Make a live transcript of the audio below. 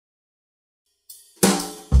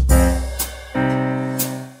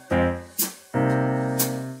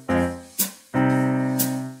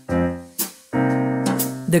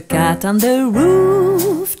The cat on the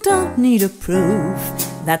roof don't need a proof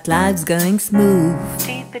that life's going smooth.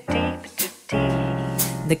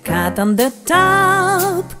 The cat on the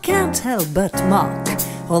top can't help but mock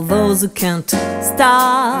all those who can't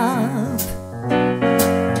stop.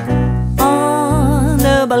 On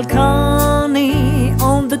the balcony,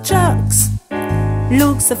 on the trucks,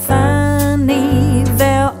 looks so funny.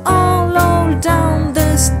 They're all down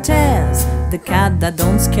the stairs. The cat that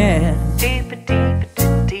don't scare.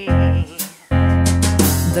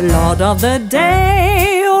 The Lord of the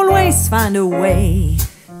day always find a way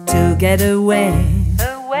to get away.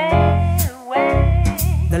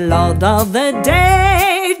 The Lord of the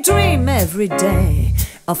day dream every day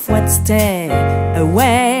of what stay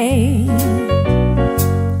away.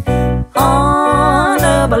 On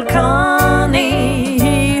a balcony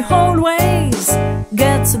he always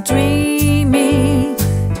gets so dreamy.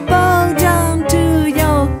 Bow down to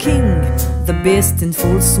your king, the beast in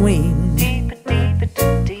full swing.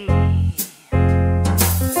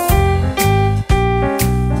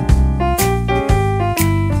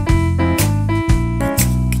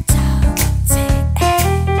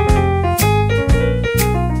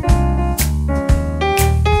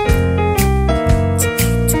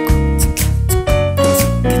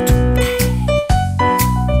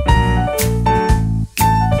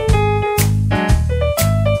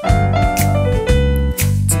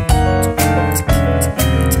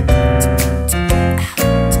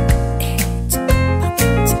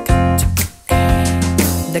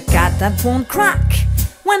 That won't crack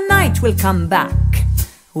when night will come back.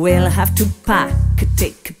 We'll have to pack a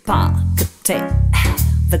tick, pack a tick.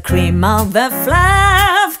 The cream of the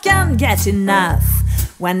fluff can't get enough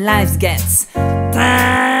when life gets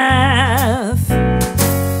tough.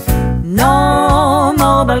 No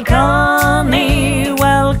more balcony,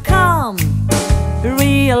 welcome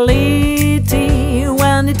reality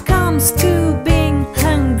when it comes to being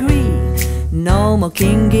hungry. No more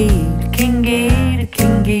kingy, kingy,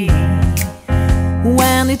 kingy.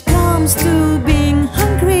 When it comes to being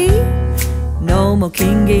hungry, no more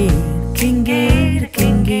kingy, kingy,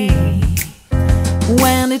 kingy.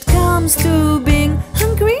 When it comes to being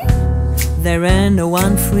hungry, there ain't no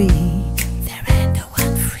one free.